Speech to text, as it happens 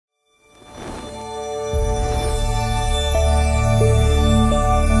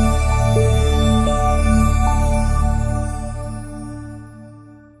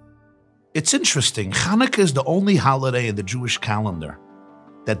It's interesting. Chanukah is the only holiday in the Jewish calendar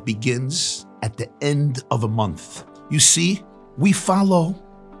that begins at the end of a month. You see, we follow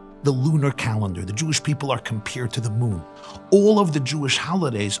the lunar calendar. The Jewish people are compared to the moon. All of the Jewish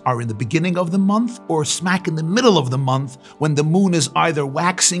holidays are in the beginning of the month or smack in the middle of the month when the moon is either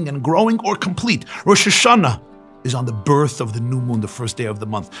waxing and growing or complete. Rosh Hashanah is on the birth of the new moon, the first day of the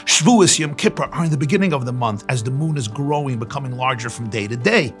month. Shavuos, Yom Kippur are in the beginning of the month as the moon is growing, becoming larger from day to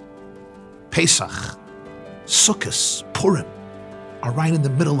day. Pesach, Sukkot, Purim are right in the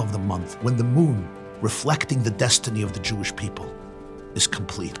middle of the month when the moon, reflecting the destiny of the Jewish people, is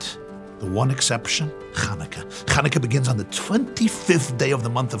complete. The one exception, Chanukah. Chanukah begins on the 25th day of the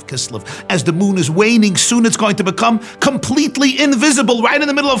month of Kislev. As the moon is waning, soon it's going to become completely invisible right in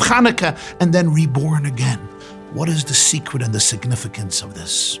the middle of Chanukah and then reborn again. What is the secret and the significance of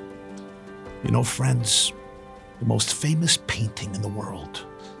this? You know, friends, the most famous painting in the world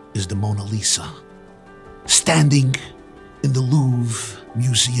is the Mona Lisa, standing in the Louvre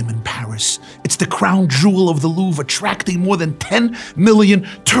Museum in Paris. It's the crown jewel of the Louvre, attracting more than 10 million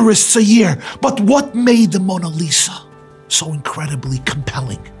tourists a year. But what made the Mona Lisa so incredibly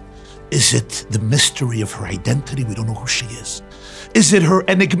compelling? Is it the mystery of her identity? We don't know who she is. Is it her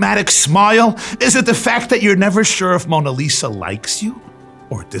enigmatic smile? Is it the fact that you're never sure if Mona Lisa likes you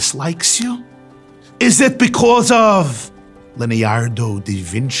or dislikes you? Is it because of Leonardo da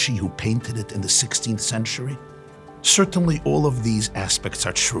Vinci, who painted it in the 16th century? Certainly all of these aspects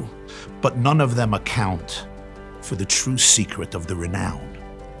are true, but none of them account for the true secret of the renown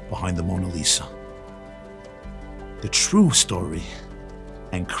behind the Mona Lisa. The true story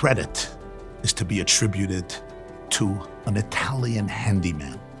and credit is to be attributed to an Italian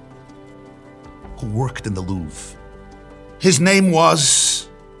handyman who worked in the Louvre. His name was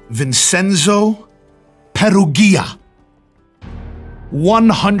Vincenzo Peruggia.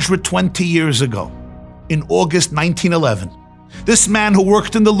 120 years ago, in August 1911, this man who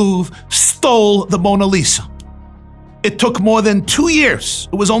worked in the Louvre stole the Mona Lisa. It took more than 2 years.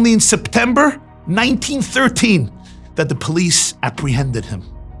 It was only in September 1913 that the police apprehended him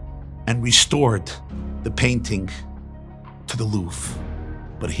and restored the painting to the Louvre.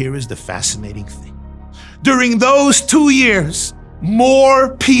 But here is the fascinating thing. During those 2 years,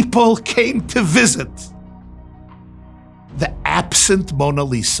 more people came to visit the absent Mona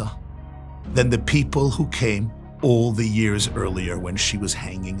Lisa than the people who came all the years earlier when she was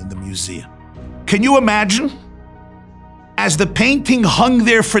hanging in the museum. Can you imagine? As the painting hung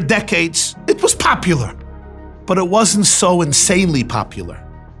there for decades, it was popular, but it wasn't so insanely popular.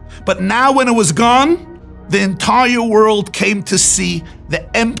 But now when it was gone, the entire world came to see the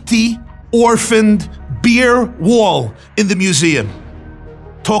empty, orphaned, bare wall in the museum.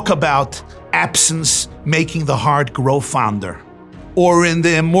 Talk about absence making the heart grow fonder. Or in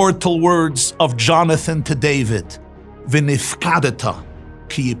the immortal words of Jonathan to David, V'nifkadeta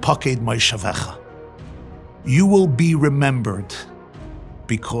ki yipaked moishavecha. You will be remembered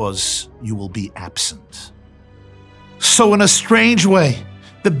because you will be absent. So in a strange way,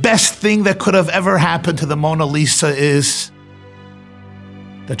 the best thing that could have ever happened to the Mona Lisa is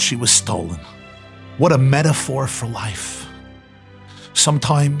that she was stolen. What a metaphor for life.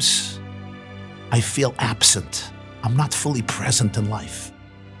 Sometimes I feel absent. I'm not fully present in life.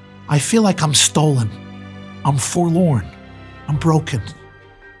 I feel like I'm stolen. I'm forlorn. I'm broken.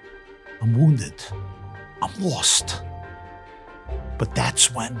 I'm wounded. I'm lost. But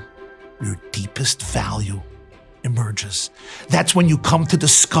that's when your deepest value emerges. That's when you come to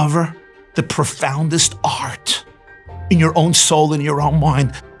discover the profoundest art in your own soul, in your own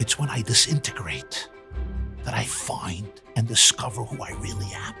mind. It's when I disintegrate that I find and discover who I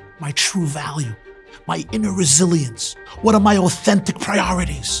really am, my true value, my inner resilience. What are my authentic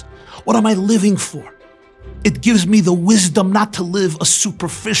priorities? What am I living for? It gives me the wisdom not to live a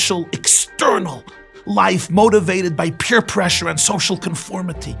superficial, external life motivated by peer pressure and social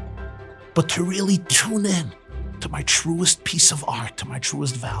conformity, but to really tune in to my truest piece of art, to my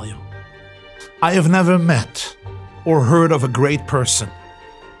truest value. I have never met or heard of a great person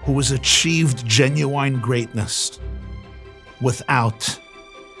who has achieved genuine greatness without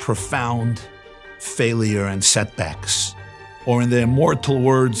profound failure and setbacks. Or in the immortal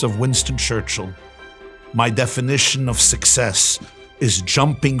words of Winston Churchill, my definition of success is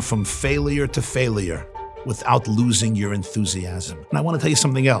jumping from failure to failure without losing your enthusiasm. And I want to tell you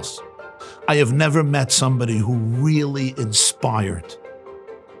something else. I have never met somebody who really inspired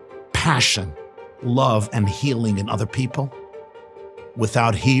passion, love, and healing in other people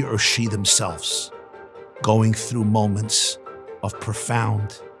without he or she themselves going through moments of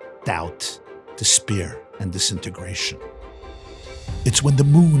profound doubt, despair, and disintegration. It's when the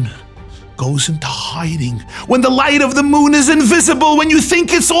moon goes into hiding, when the light of the moon is invisible, when you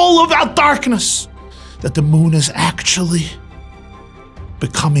think it's all about darkness, that the moon is actually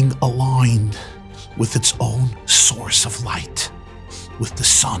becoming aligned with its own source of light, with the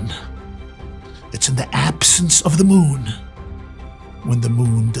sun. It's in the absence of the moon when the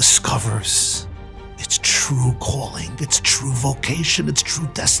moon discovers its true calling, its true vocation, its true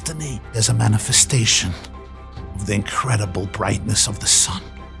destiny. There's a manifestation of the incredible brightness of the sun.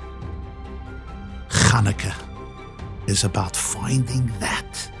 Chanukah is about finding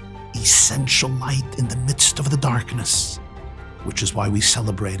that essential light in the midst of the darkness, which is why we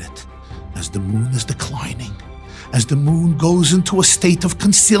celebrate it as the moon is declining, as the moon goes into a state of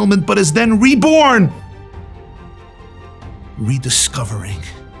concealment but is then reborn, rediscovering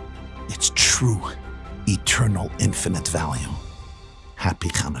its true, eternal, infinite value. Happy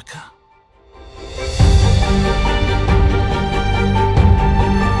Chanukah.